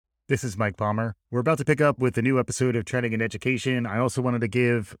This is Mike Palmer. We're about to pick up with a new episode of Trending in Education. I also wanted to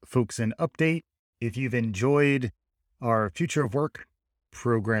give folks an update. If you've enjoyed our Future of Work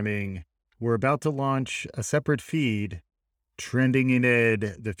programming, we're about to launch a separate feed, Trending in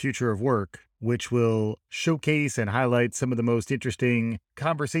Ed, the Future of Work, which will showcase and highlight some of the most interesting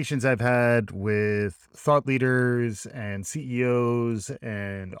conversations I've had with thought leaders and CEOs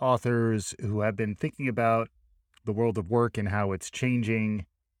and authors who have been thinking about the world of work and how it's changing.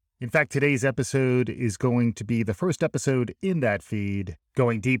 In fact, today's episode is going to be the first episode in that feed,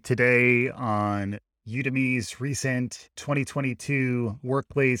 going deep today on Udemy's recent 2022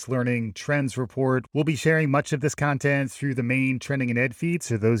 Workplace Learning Trends Report. We'll be sharing much of this content through the main Trending in Ed feed,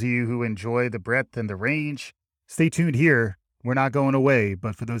 so those of you who enjoy the breadth and the range, stay tuned here. We're not going away,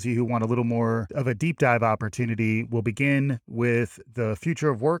 but for those of you who want a little more of a deep dive opportunity, we'll begin with the Future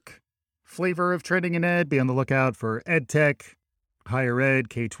of Work flavor of Trending in Ed. Be on the lookout for EdTech, Higher Ed,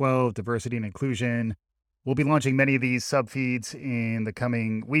 K-12, Diversity and Inclusion. We'll be launching many of these sub-feeds in the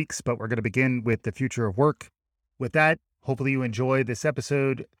coming weeks, but we're going to begin with the Future of Work. With that, hopefully you enjoy this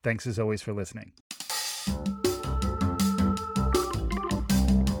episode. Thanks as always for listening.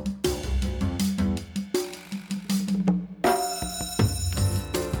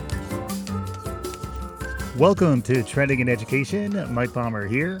 Welcome to Trending in Education. Mike Palmer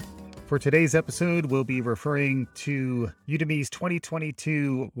here. For today's episode, we'll be referring to Udemy's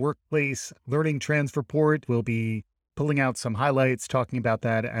 2022 Workplace Learning Trends Report. We'll be pulling out some highlights, talking about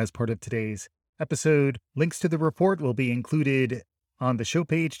that as part of today's episode. Links to the report will be included on the show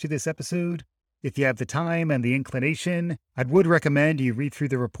page to this episode. If you have the time and the inclination, I would recommend you read through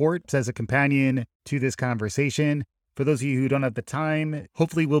the report as a companion to this conversation. For those of you who don't have the time,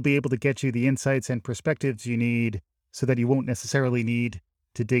 hopefully we'll be able to get you the insights and perspectives you need so that you won't necessarily need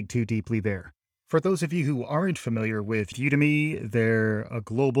to dig too deeply there. For those of you who aren't familiar with Udemy, they're a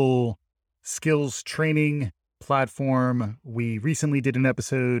global skills training platform. We recently did an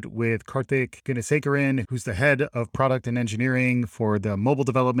episode with Karthik Gunasekaran, who's the head of product and engineering for the mobile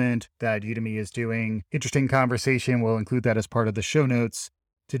development that Udemy is doing. Interesting conversation. We'll include that as part of the show notes.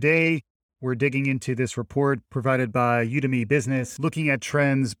 Today, we're digging into this report provided by Udemy Business, looking at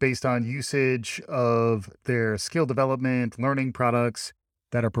trends based on usage of their skill development, learning products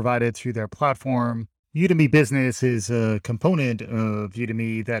that are provided through their platform. Udemy Business is a component of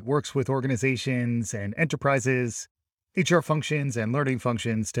Udemy that works with organizations and enterprises, HR functions and learning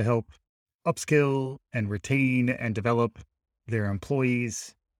functions to help upskill and retain and develop their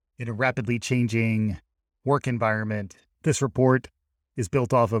employees in a rapidly changing work environment. This report is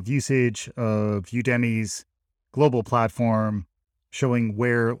built off of usage of Udemy's global platform, showing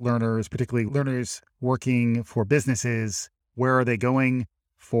where learners, particularly learners working for businesses, where are they going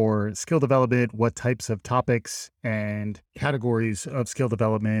for skill development, what types of topics and categories of skill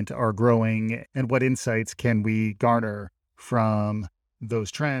development are growing, and what insights can we garner from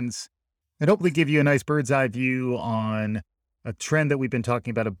those trends, and hopefully give you a nice bird's eye view on a trend that we've been talking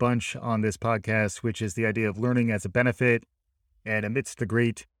about a bunch on this podcast, which is the idea of learning as a benefit. And amidst the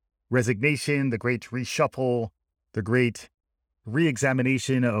great resignation, the great reshuffle, the great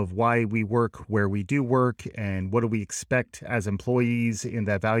re-examination of why we work where we do work and what do we expect as employees in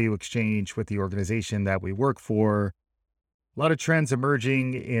that value exchange with the organization that we work for. A lot of trends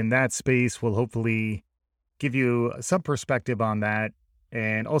emerging in that space will hopefully give you some perspective on that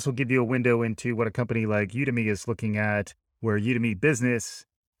and also give you a window into what a company like Udemy is looking at, where Udemy Business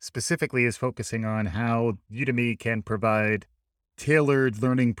specifically is focusing on how Udemy can provide tailored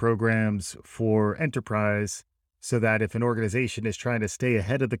learning programs for enterprise, so that if an organization is trying to stay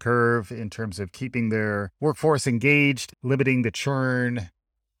ahead of the curve in terms of keeping their workforce engaged, limiting the churn,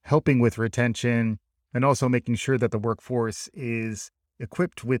 helping with retention, and also making sure that the workforce is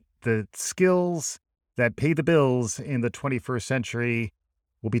equipped with the skills that pay the bills in the 21st century.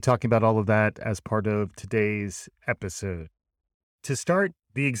 We'll be talking about all of that as part of today's episode. To start,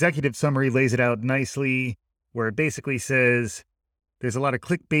 the executive summary lays it out nicely, where it basically says, there's a lot of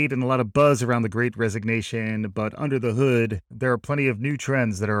clickbait and a lot of buzz around the Great Resignation, but under the hood, there are plenty of new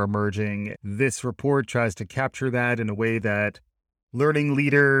trends that are emerging. This report tries to capture that in a way that learning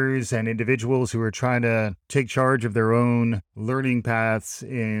leaders and individuals who are trying to take charge of their own learning paths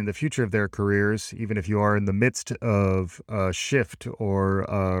in the future of their careers, even if you are in the midst of a shift or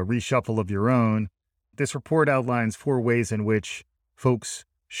a reshuffle of your own. This report outlines 4 ways in which folks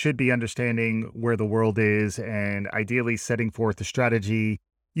should be understanding where the world is and ideally setting forth a strategy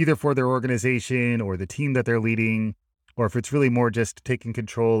either for their organization or the team that they're leading, or if it's really more just taking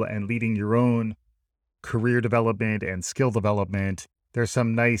control and leading your own career development and skill development there's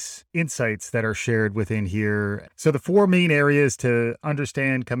some nice insights that are shared within here. So the four main areas to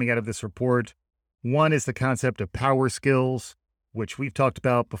understand coming out of this report. One is the concept of power skills, which we've talked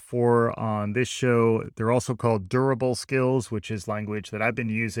about before on this show. They're also called durable skills, which is language that I've been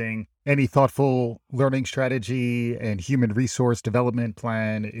using. Any thoughtful learning strategy and human resource development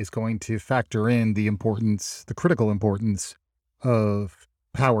plan is going to factor in the critical importance of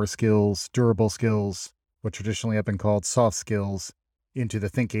power skills, durable skills, what traditionally have been called soft skills, into the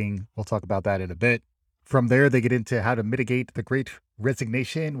thinking. We'll talk about that in a bit. From there, they get into how to mitigate the great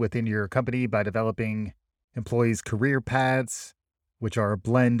resignation within your company by developing employees' career paths, which are a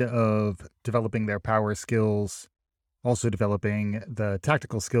blend of developing their power skills, also developing the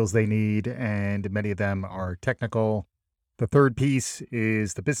tactical skills they need, and many of them are technical. The third piece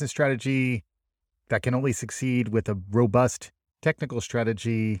is the business strategy that can only succeed with a robust technical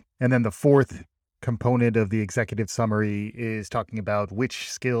strategy. And then the fourth component of the executive summary is talking about which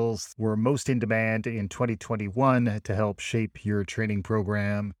skills were most in demand in 2021 to help shape your training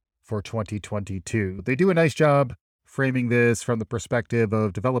program for 2022. They do a nice job framing this from the perspective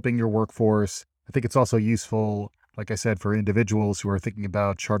of developing your workforce. I think it's also useful, like I said, for individuals who are thinking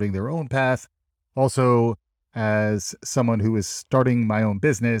about charting their own path. Also, as someone who is starting my own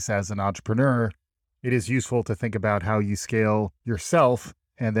business as an entrepreneur, it is useful to think about how you scale yourself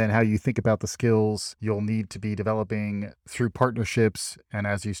and then how you think about the skills you'll need to be developing through partnerships. And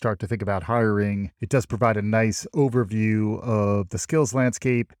as you start to think about hiring, it does provide a nice overview of the skills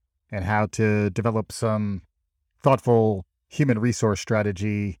landscape and how to develop some thoughtful human resource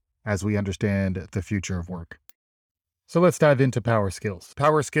strategy as we understand the future of work. So let's dive into power skills.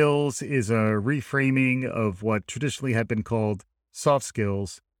 Power skills is a reframing of what traditionally had been called soft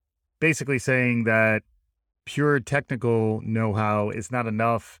skills, basically saying that pure technical know-how is not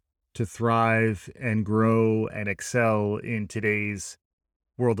enough to thrive and grow and excel in today's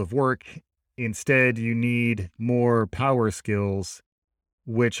world of work. Instead, you need more power skills,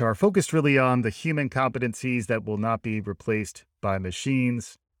 which are focused really on the human competencies that will not be replaced by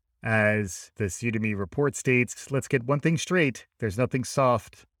machines. As this Udemy report states, let's get one thing straight. There's nothing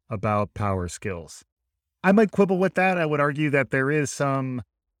soft about power skills. I might quibble with that. I would argue that there is some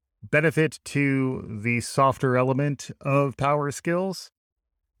benefit to the softer element of power skills.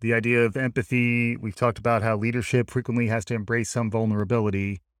 The idea of empathy, we've talked about how leadership frequently has to embrace some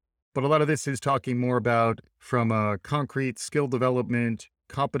vulnerability, but a lot of this is talking more about from a concrete skill development,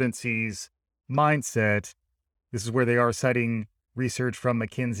 competencies, mindset. This is where they are citing research from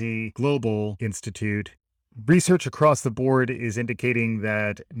McKinsey Global Institute. Research across the board is indicating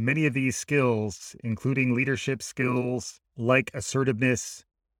that many of these skills, including leadership skills like assertiveness,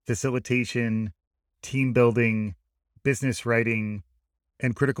 facilitation, team building, business writing,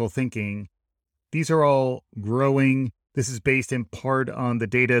 and critical thinking, these are all growing. This is based in part on the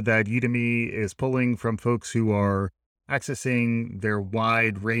data that Udemy is pulling from folks who are accessing their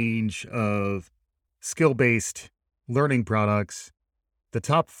wide range of skill-based learning products. The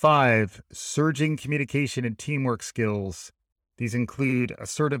top 5 surging communication and teamwork skills. These include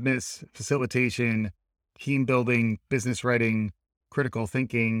assertiveness, facilitation, team building, business writing, critical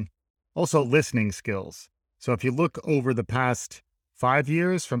thinking, also listening skills. So if you look over the past 5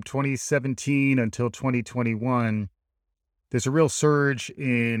 years, from 2017 until 2021, there's a real surge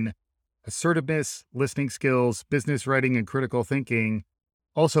in assertiveness, listening skills, business writing, and critical thinking.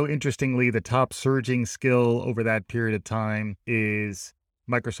 Also, interestingly, the top surging skill over that period of time is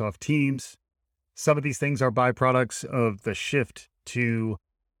Microsoft Teams. Some of these things are byproducts of the shift to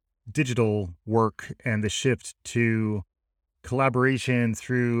digital work and the shift to collaboration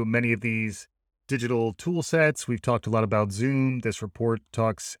through many of these digital tool sets. We've talked a lot about Zoom. This report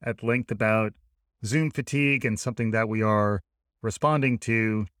talks at length about Zoom fatigue and something that we are responding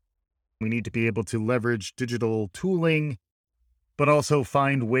to. We need to be able to leverage digital tooling, but also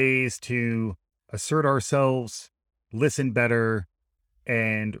find ways to assert ourselves, listen better,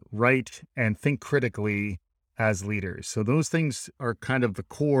 and write and think critically as leaders. So those things are kind of the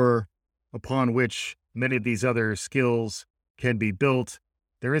core upon which many of these other skills can be built.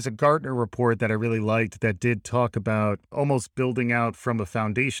 There is a Gartner report that I really liked that did talk about almost building out from a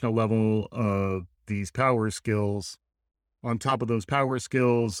foundational level of these power skills. On top of those power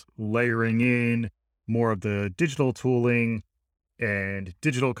skills, layering in more of the digital tooling and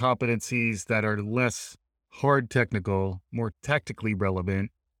digital competencies that are less hard technical, more tactically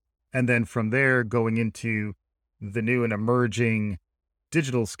relevant. And then from there, going into the new and emerging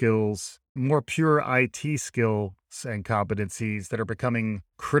digital skills, more pure IT skills and competencies that are becoming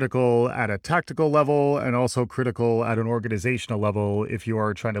critical at a tactical level and also critical at an organizational level if you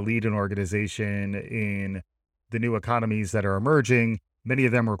are trying to lead an organization in the new economies that are emerging. many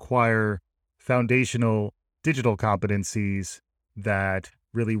of them require foundational digital competencies that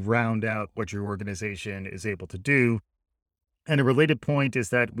really round out what your organization is able to do. And a related point is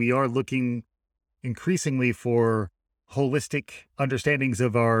that we are looking increasingly for holistic understandings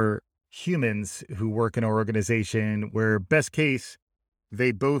of our humans who work in our organization, where best case,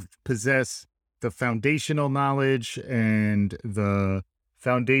 they both possess the foundational knowledge and the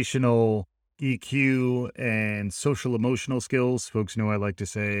foundational EQ and social emotional skills. Folks know I like to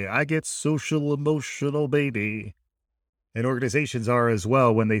say, I get social emotional, baby. And organizations are as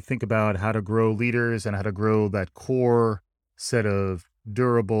well when they think about how to grow leaders and how to grow that core set of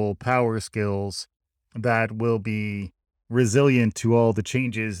durable power skills that will be resilient to all the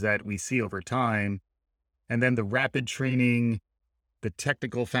changes that we see over time. And then the rapid training, the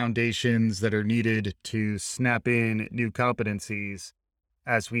technical foundations that are needed to snap in new competencies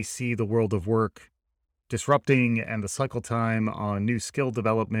as we see the world of work disrupting and the cycle time on new skill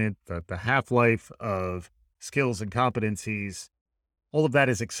development, the half-life of skills and competencies, all of that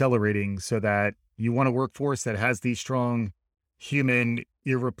is accelerating so that you want a workforce that has these strong human,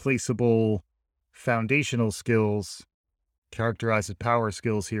 irreplaceable foundational skills, characterized as power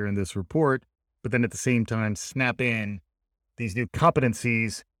skills here in this report, but then at the same time snap in these new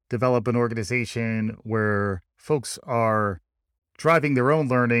competencies, develop an organization where folks are driving their own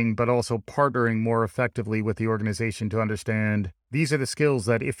learning, but also partnering more effectively with the organization to understand these are the skills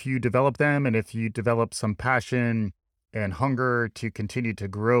that if you develop them and if you develop some passion and hunger to continue to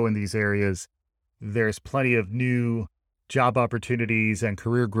grow in these areas, there's plenty of new job opportunities and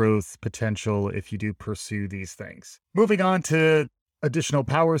career growth potential if you do pursue these things. Moving on to additional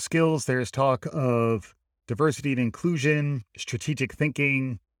power skills, there's talk of diversity and inclusion, strategic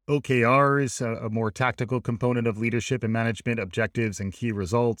thinking, OKRs, a more tactical component of leadership and management objectives and key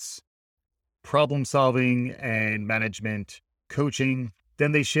results, problem solving and management coaching.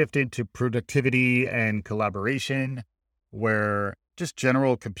 Then they shift into productivity and collaboration, where just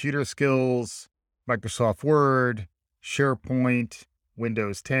general computer skills, Microsoft Word, SharePoint,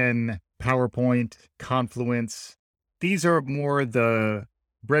 Windows 10, PowerPoint, Confluence. These are more the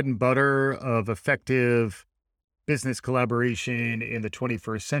bread and butter of effective business collaboration in the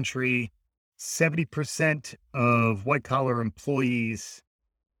 21st century. 70% of white-collar employees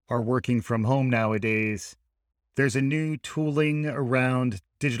are working from home nowadays. There's a new tooling around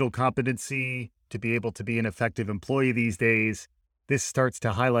digital competency to be able to be an effective employee these days. This starts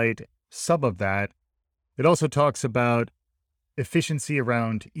to highlight some of that. It also talks about efficiency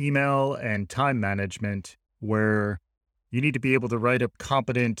around email and time management, where you need to be able to write a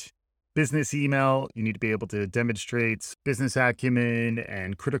competent business email. You need to be able to demonstrate business acumen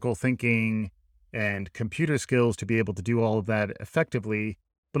and critical thinking and computer skills to be able to do all of that effectively.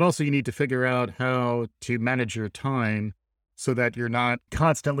 But also you need to figure out how to manage your time so that you're not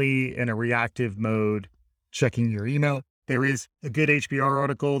constantly in a reactive mode checking your email. There is a good HBR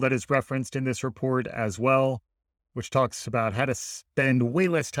article that is referenced in this report as well, which talks about how to spend way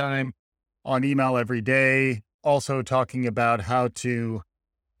less time on email every day. Also talking about how to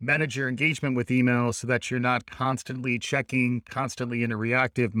manage your engagement with email so that you're not constantly checking, constantly in a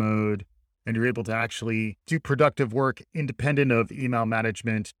reactive mode, and you're able to actually do productive work independent of email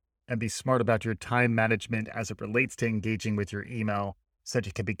management and be smart about your time management as it relates to engaging with your email so that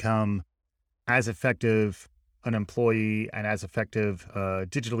you can become as effective an employee and as effective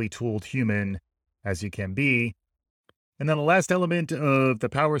digitally tooled human as you can be. And then the last element of the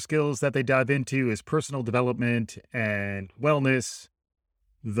power skills that they dive into is personal development and wellness.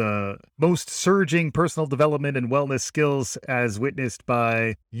 The most surging personal development and wellness skills as witnessed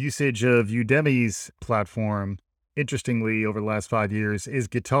by usage of Udemy's platform, interestingly, over the last 5 years, is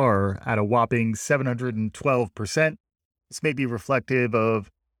guitar at a whopping 712%. This may be reflective of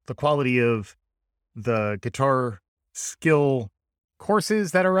the quality of the guitar skill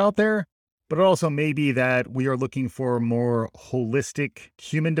courses that are out there, but it also may be that we are looking for more holistic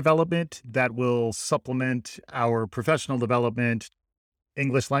human development that will supplement our professional development.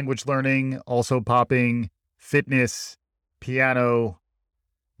 English language learning, also popping, fitness, piano,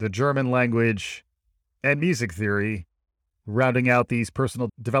 the German language, and music theory, rounding out these personal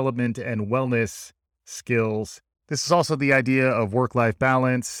development and wellness skills. This is also the idea of work-life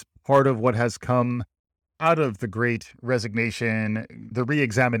balance, part of what has come out of the Great Resignation, the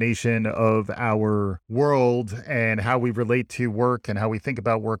re-examination of our world and how we relate to work and how we think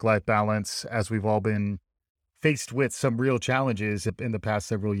about work-life balance as we've all been faced with some real challenges in the past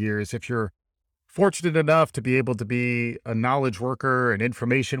several years. If you're fortunate enough to be able to be a knowledge worker, an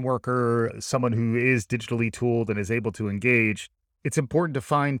information worker, someone who is digitally tooled and is able to engage, it's important to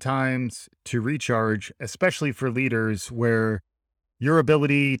find times to recharge, especially for leaders where your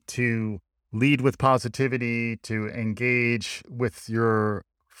ability to lead with positivity, to engage with your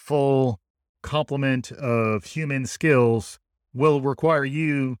full complement of human skills will require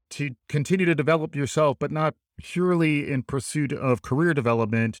you to continue to develop yourself, but not purely in pursuit of career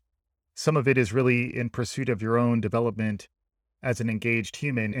development. Some of it is really in pursuit of your own development as an engaged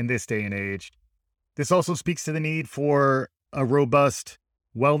human in this day and age. This also speaks to the need for a robust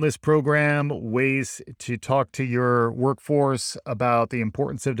wellness program, ways to talk to your workforce about the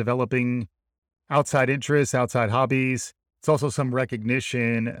importance of developing outside interests, outside hobbies. It's also some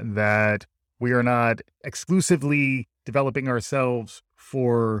recognition that we are not exclusively developing ourselves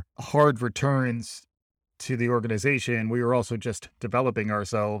for hard returns to the organization. We are also just developing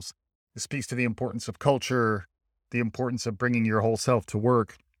ourselves. It speaks to the importance of culture, the importance of bringing your whole self to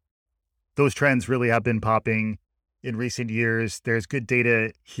work. Those trends really have been popping in recent years. There's good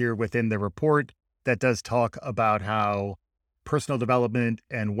data here within the report that does talk about how personal development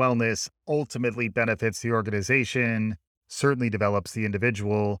and wellness ultimately benefits the organization, certainly develops the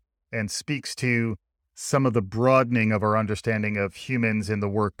individual, and speaks to some of the broadening of our understanding of humans in the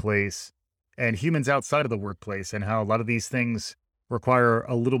workplace and humans outside of the workplace, and how a lot of these things require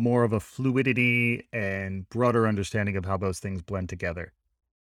a little more of a fluidity and broader understanding of how those things blend together.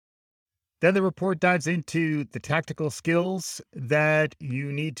 Then the report dives into the tactical skills that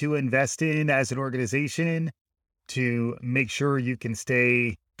you need to invest in as an organization to make sure you can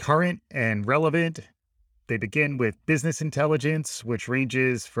stay current and relevant. They begin with business intelligence, which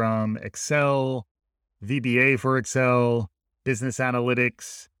ranges from Excel, VBA for Excel, business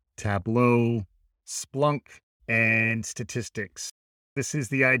analytics, Tableau, Splunk, and statistics. This is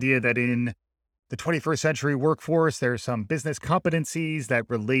the idea that in the 21st century workforce, there are some business competencies that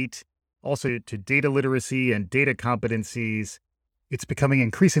relate also to data literacy and data competencies. It's becoming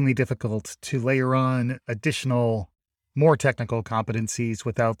increasingly difficult to layer on additional, more technical competencies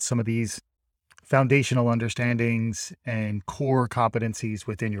without some of these foundational understandings and core competencies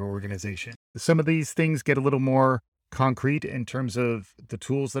within your organization. Some of these things get a little more concrete in terms of the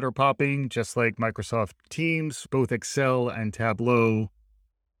tools that are popping, just like Microsoft Teams, both Excel and Tableau,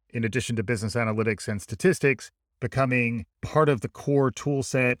 in addition to business analytics and statistics, becoming part of the core tool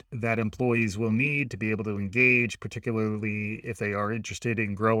set that employees will need to be able to engage, particularly if they are interested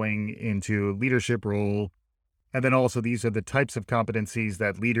in growing into a leadership role. And then also these are the types of competencies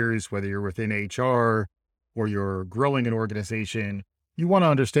that leaders, whether you're within HR or you're growing an organization, you want to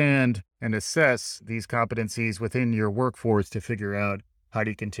understand and assess these competencies within your workforce to figure out how do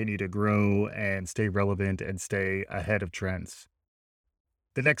you continue to grow and stay relevant and stay ahead of trends.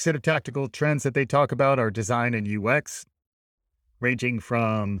 The next set of tactical trends that they talk about are design and UX, ranging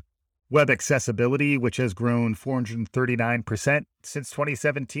from web accessibility, which has grown 439% since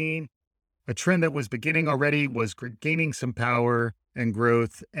 2017. A trend that was beginning already was gaining some power and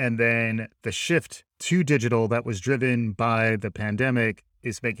growth. And then the shift to digital that was driven by the pandemic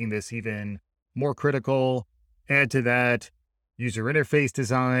is making this even more critical. Add to that user interface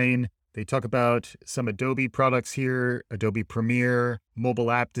design. They talk about some Adobe products here, Adobe Premiere, mobile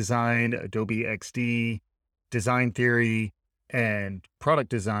app design, Adobe XD, design theory, and product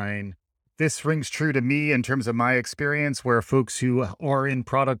design. This rings true to me in terms of my experience, where folks who are in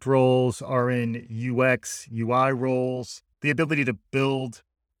product roles, are in UX, UI roles, the ability to build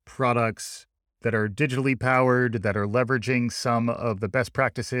products that are digitally powered, that are leveraging some of the best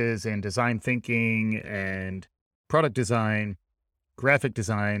practices in design thinking and product design, graphic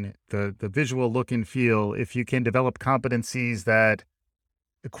design, the visual look and feel. If you can develop competencies that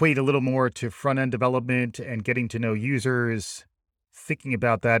equate a little more to front-end development and getting to know users, thinking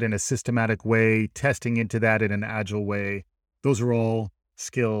about that in a systematic way, testing into that in an agile way, those are all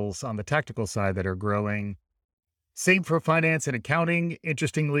skills on the tactical side that are growing. Same for finance and accounting.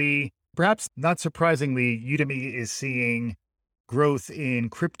 Interestingly, perhaps not surprisingly, Udemy is seeing growth in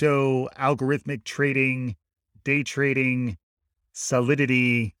crypto, algorithmic trading, day trading,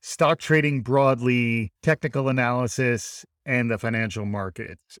 Solidity, stock trading broadly, technical analysis, and the financial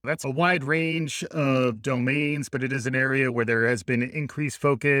markets. That's a wide range of domains, but it is an area where there has been increased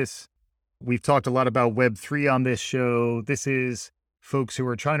focus. We've talked a lot about Web3 on this show. This is folks who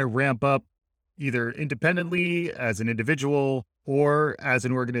are trying to ramp up either independently as an individual or as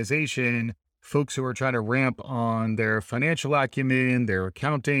an organization, folks who are trying to ramp on their financial acumen, their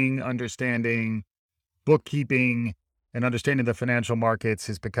accounting understanding, bookkeeping, and understanding the financial markets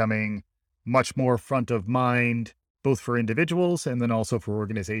is becoming much more front of mind, both for individuals and then also for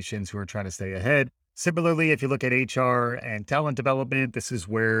organizations who are trying to stay ahead. Similarly, if you look at HR and talent development, this is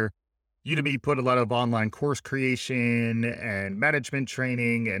where Udemy put a lot of online course creation and management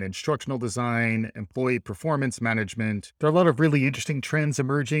training and instructional design, employee performance management. There are a lot of really interesting trends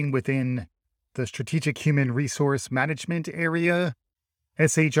emerging within the strategic human resource management area.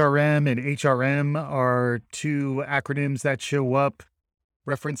 SHRM and HRM are two acronyms that show up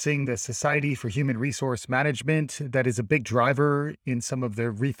referencing the Society for Human Resource Management. That is a big driver in some of the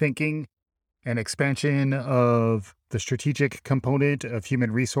rethinking and expansion of the strategic component of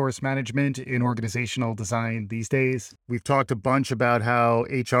human resource management in organizational design these days. We've talked a bunch about how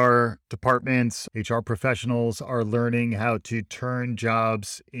HR departments, HR professionals are learning how to turn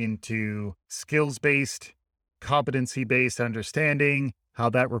jobs into skills-based, competency-based understanding,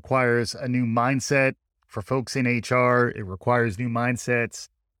 how that requires a new mindset for folks in HR. It requires new mindsets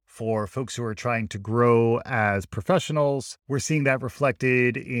for folks who are trying to grow as professionals. We're seeing that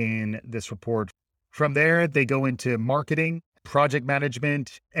reflected in this report. From there, they go into marketing, project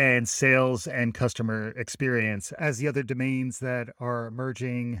management, and sales and customer experience as the other domains that are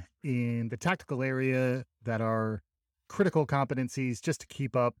emerging in the tactical area that are critical competencies just to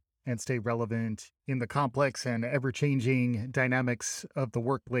keep up and stay relevant in the complex and ever-changing dynamics of the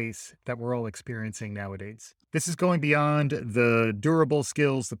workplace that we're all experiencing nowadays. This is going beyond the durable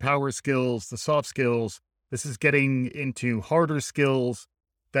skills, the power skills, the soft skills. This is getting into harder skills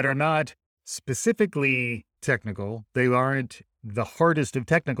that are not specifically technical. They aren't the hardest of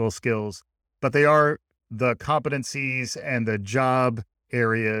technical skills, but they are the competencies and the job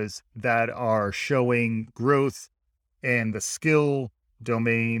areas that are showing growth and the skill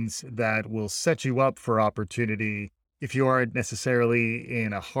domains that will set you up for opportunity if you aren't necessarily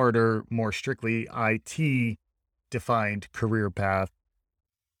in a harder, more strictly IT defined career path.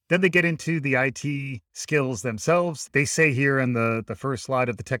 Then they get into the IT skills themselves. They say here in the first slide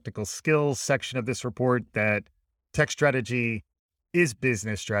of the technical skills section of this report that tech strategy is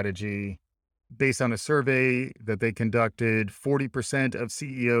business strategy. Based on a survey that they conducted, 40% of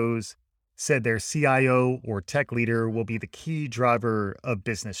CEOs said their CIO or tech leader will be the key driver of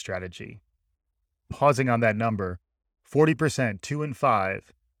business strategy. Pausing on that number, 40%, 2 in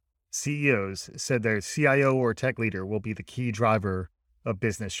 5 CEOs said their CIO or tech leader will be the key driver of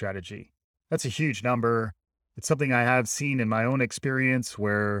business strategy. That's a huge number. It's something I have seen in my own experience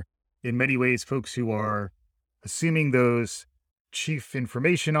where, in many ways, folks who are assuming those chief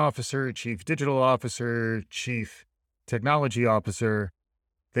information officer, chief digital officer, chief technology officer,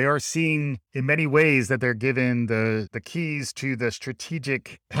 they are seeing in many ways that they're given the keys to the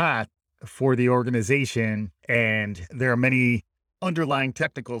strategic path for the organization. And there are many underlying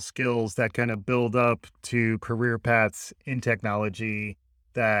technical skills that kind of build up to career paths in technology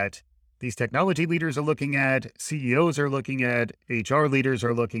that these technology leaders are looking at, CEOs are looking at, HR leaders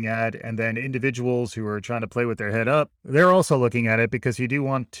are looking at, and then individuals who are trying to play with their head up, they're also looking at it because you do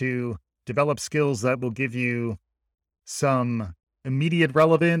want to develop skills that will give you some immediate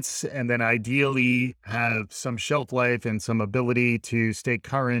relevance and then ideally have some shelf life and some ability to stay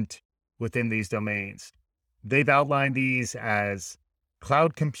current within these domains. They've outlined these as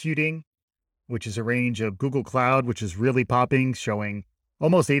cloud computing, which is a range of Google Cloud, which is really popping, showing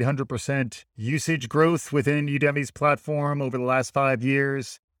almost 800% usage growth within Udemy's platform over the last 5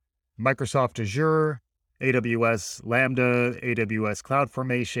 years. Microsoft Azure, AWS Lambda, AWS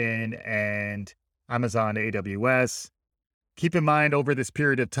CloudFormation, and Amazon AWS. Keep in mind, over this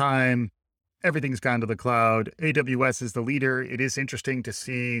period of time, everything's gone to the cloud. AWS is the leader. It is interesting to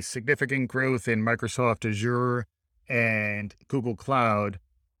see significant growth in Microsoft Azure and Google Cloud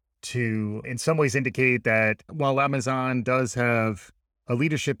to, in some ways, indicate that while Amazon does have a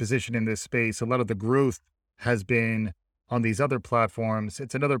leadership position in this space, a lot of the growth has been on these other platforms.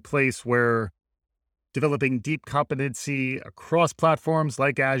 It's another place where developing deep competency across platforms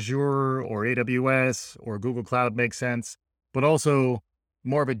like Azure or AWS or Google Cloud makes sense, but also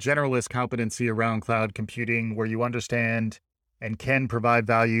more of a generalist competency around cloud computing where you understand and can provide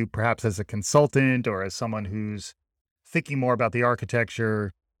value perhaps as a consultant or as someone who's thinking more about the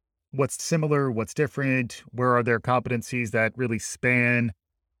architecture, what's similar, what's different, where are there competencies that really span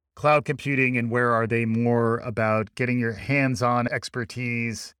cloud computing, and where are they more about getting your hands-on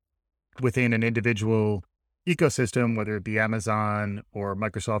expertise within an individual ecosystem, whether it be Amazon or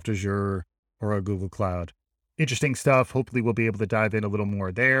Microsoft Azure or a Google Cloud. Interesting stuff. Hopefully we'll be able to dive in a little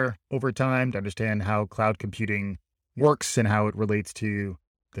more there over time to understand how cloud computing works and how it relates to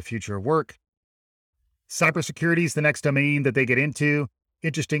the future of work. Cybersecurity is the next domain that they get into.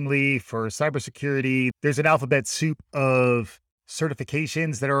 Interestingly, for cybersecurity, there's an alphabet soup of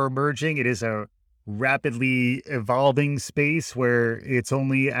certifications that are emerging. It is a rapidly evolving space where it's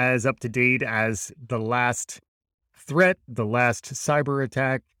only as up to date as the last threat, the last cyber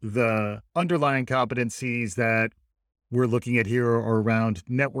attack. The underlying competencies that we're looking at here are around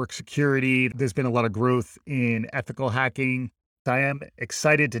network security. There's been a lot of growth in ethical hacking. I am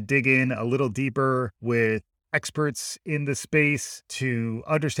excited to dig in a little deeper with experts in the space to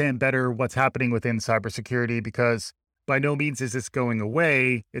understand better what's happening within cybersecurity, because by no means is this going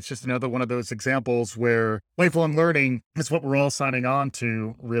away. It's just another one of those examples where lifelong learning is what we're all signing on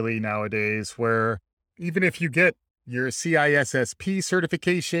to really nowadays, where even if you get your CISSP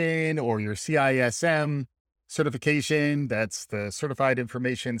certification or your CISM certification, that's the Certified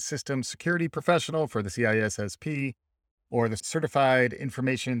Information Systems Security Professional for the CISSP, or the Certified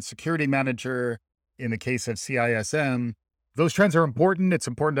Information Security Manager in the case of CISM. Those trends are important. It's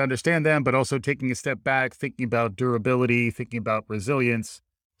important to understand them, but also taking a step back, thinking about durability, thinking about resilience.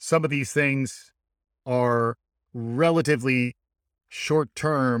 Some of these things are relatively short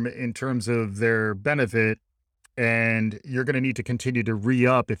term in terms of their benefit, and you're going to need to continue to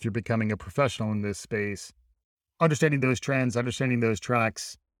re-up if you're becoming a professional in this space. Understanding those trends, understanding those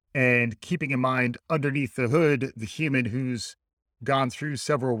tracks, and keeping in mind underneath the hood, the human who's gone through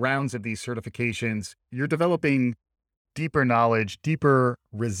several rounds of these certifications, you're developing deeper knowledge, deeper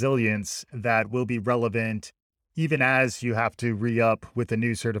resilience that will be relevant even as you have to re-up with a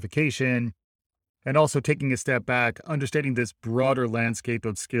new certification. And also taking a step back, understanding this broader landscape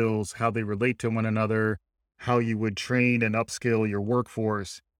of skills, how they relate to one another, how you would train and upskill your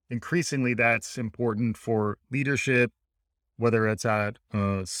workforce. Increasingly, that's important for leadership, whether it's at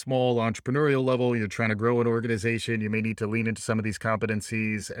a small entrepreneurial level, you're trying to grow an organization, you may need to lean into some of these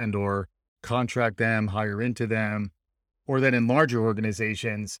competencies and or contract them, hire into them. Or then in larger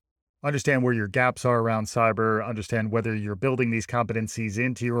organizations, understand where your gaps are around cyber, understand whether you're building these competencies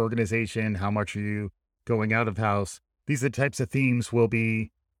into your organization, how much are you going out of house. These are the types of themes we'll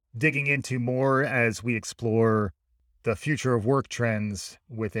be digging into more as we explore the future of work trends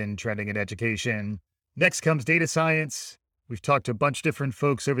within trending in education. Next comes data science. We've talked to a bunch of different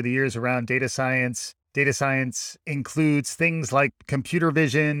folks over the years around data science. Data science includes things like computer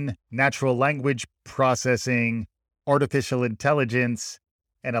vision, natural language processing, artificial intelligence,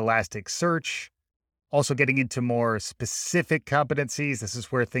 and Elasticsearch. Also getting into more specific competencies. This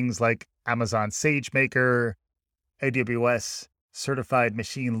is where things like Amazon SageMaker, AWS Certified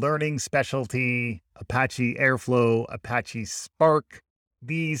Machine Learning Specialty, Apache Airflow, Apache Spark,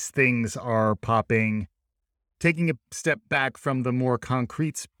 these things are popping. Taking a step back from the more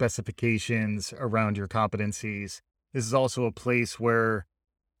concrete specifications around your competencies, this is also a place where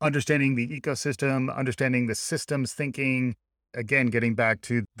understanding the ecosystem, understanding the systems thinking, again, getting back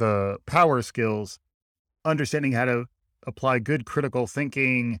to the power skills, understanding how to apply good critical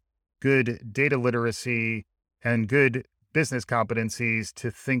thinking, good data literacy, and good business competencies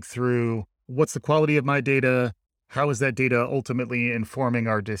to think through what's the quality of my data, how is that data ultimately informing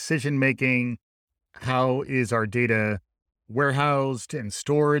our decision making, how is our data warehoused and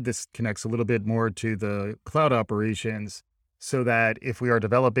stored. This connects a little bit more to the cloud operations, so that if we are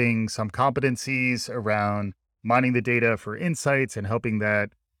developing some competencies around mining the data for insights and helping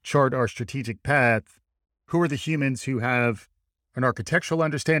that chart our strategic path, who are the humans who have an architectural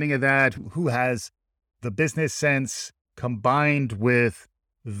understanding of that, who has the business sense combined with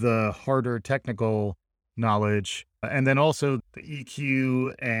the harder technical knowledge, and then also the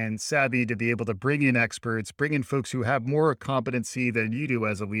EQ and savvy to be able to bring in experts, bring in folks who have more competency than you do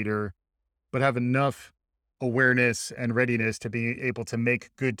as a leader, but have enough awareness and readiness to be able to make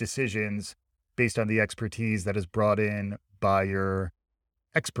good decisions based on the expertise that is brought in by your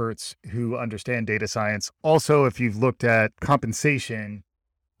experts who understand data science. Also, if you've looked at compensation,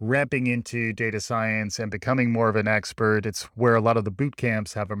 ramping into data science and becoming more of an expert, it's where a lot of the boot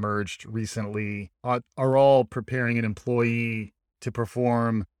camps have emerged recently, are all preparing an employee to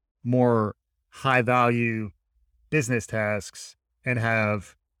perform more high value business tasks and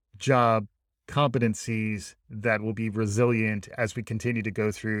have job competencies that will be resilient as we continue to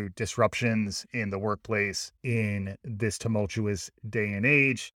go through disruptions in the workplace in this tumultuous day and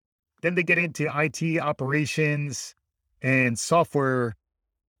age. Then they get into IT operations, and software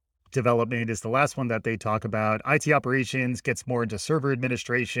development is the last one that they talk about. IT operations gets more into server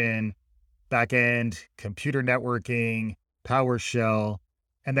administration, backend, computer networking, PowerShell.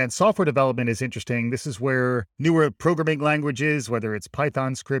 And then software development is interesting. This is where newer programming languages, whether it's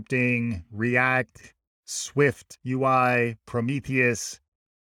Python scripting, React, Swift UI, Prometheus,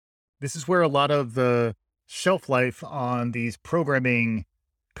 this is where a lot of the shelf life on these programming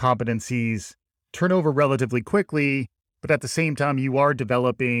competencies turn over relatively quickly. But at the same time, you are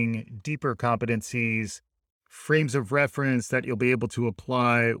developing deeper competencies frames of reference that you'll be able to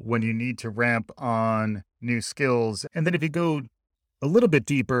apply when you need to ramp on new skills. And then if you go a little bit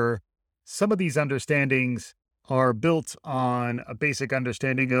deeper, some of these understandings are built on a basic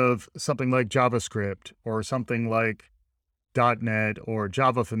understanding of something like JavaScript or something like .NET or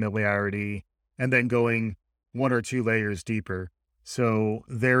Java familiarity, and then going one or two layers deeper. So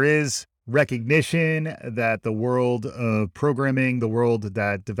there is recognition that the world of programming, the world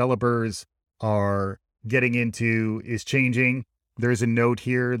that developers are getting into is changing. There's a note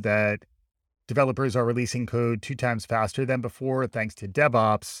here that developers are releasing code 2 times faster than before thanks to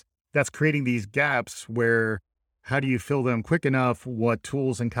DevOps. That's creating these gaps where how do you fill them quick enough? What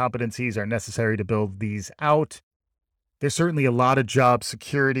tools and competencies are necessary to build these out? There's certainly a lot of job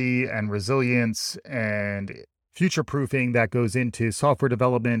security and resilience and future-proofing that goes into software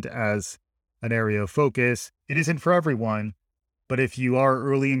development as an area of focus. It isn't for everyone, but if you are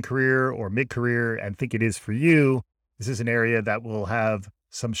early in career or mid-career and think it is for you, this is an area that will have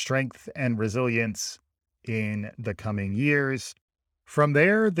some strength and resilience in the coming years. From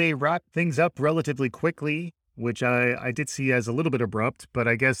there, they wrap things up relatively quickly, which I did see as a little bit abrupt, but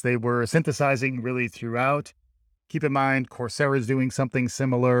I guess they were synthesizing really throughout. Keep in mind, Coursera is doing something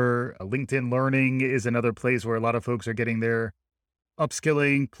similar. LinkedIn Learning is another place where a lot of folks are getting their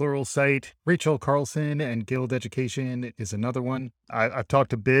upskilling. Pluralsight, Rachel Carlson and Guild Education is another one. I've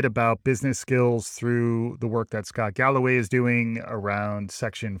talked a bit about business skills through the work that Scott Galloway is doing around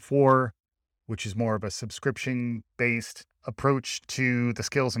Section 4, which is more of a subscription-based approach to the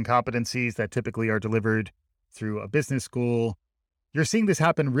skills and competencies that typically are delivered through a business school. You're seeing this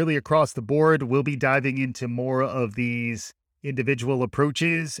happen really across the board. We'll be diving into more of these individual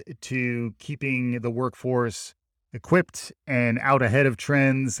approaches to keeping the workforce equipped and out ahead of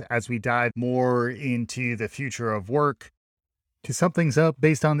trends as we dive more into the future of work. To sum things up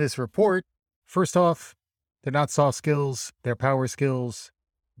based on this report, first off, they're not soft skills, they're power skills.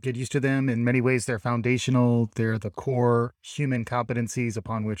 Get used to them. In many ways, they're foundational. They're the core human competencies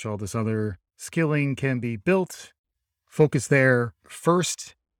upon which all this other skilling can be built. Focus there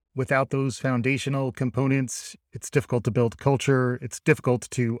first. Without those foundational components, it's difficult to build culture. It's difficult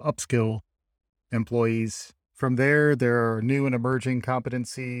to upskill employees. From there are new and emerging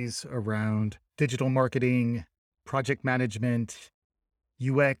competencies around digital marketing, project management,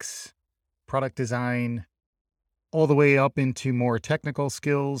 UX, product design, all the way up into more technical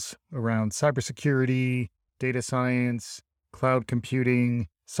skills around cybersecurity, data science, cloud computing,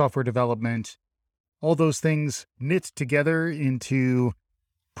 software development. All those things knit together into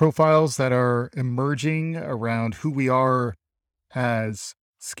profiles that are emerging around who we are as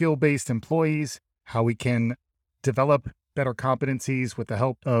skill-based employees, how we can develop better competencies with the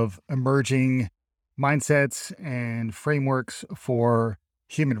help of emerging mindsets and frameworks for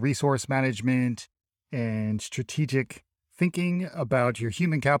human resource management and strategic thinking about your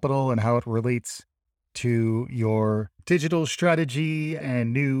human capital and how it relates to your digital strategy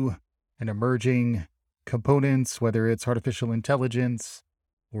and new and emerging components, whether it's artificial intelligence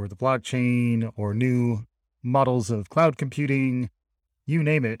or the blockchain or new models of cloud computing, you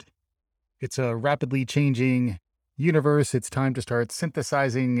name it. It's a rapidly changing universe. It's time to start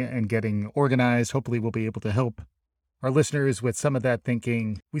synthesizing and getting organized. Hopefully we'll be able to help our listeners with some of that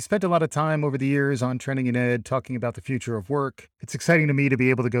thinking. We spent a lot of time over the years on Trending in Ed talking about the future of work. It's exciting to me to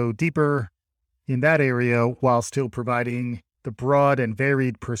be able to go deeper in that area while still providing the broad and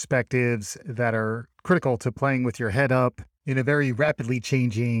varied perspectives that are critical to playing with your head up in a very rapidly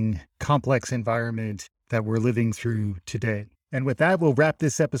changing, complex environment that we're living through today. And with that, we'll wrap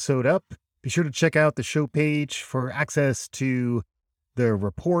this episode up. Be sure to check out the show page for access to the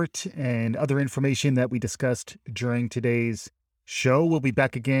report and other information that we discussed during today's show. We'll be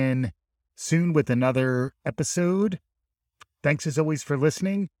back again soon with another episode. Thanks as always for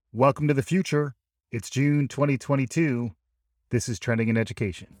listening. Welcome to the future. It's June 2022. This is Trending in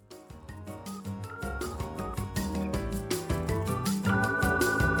Education.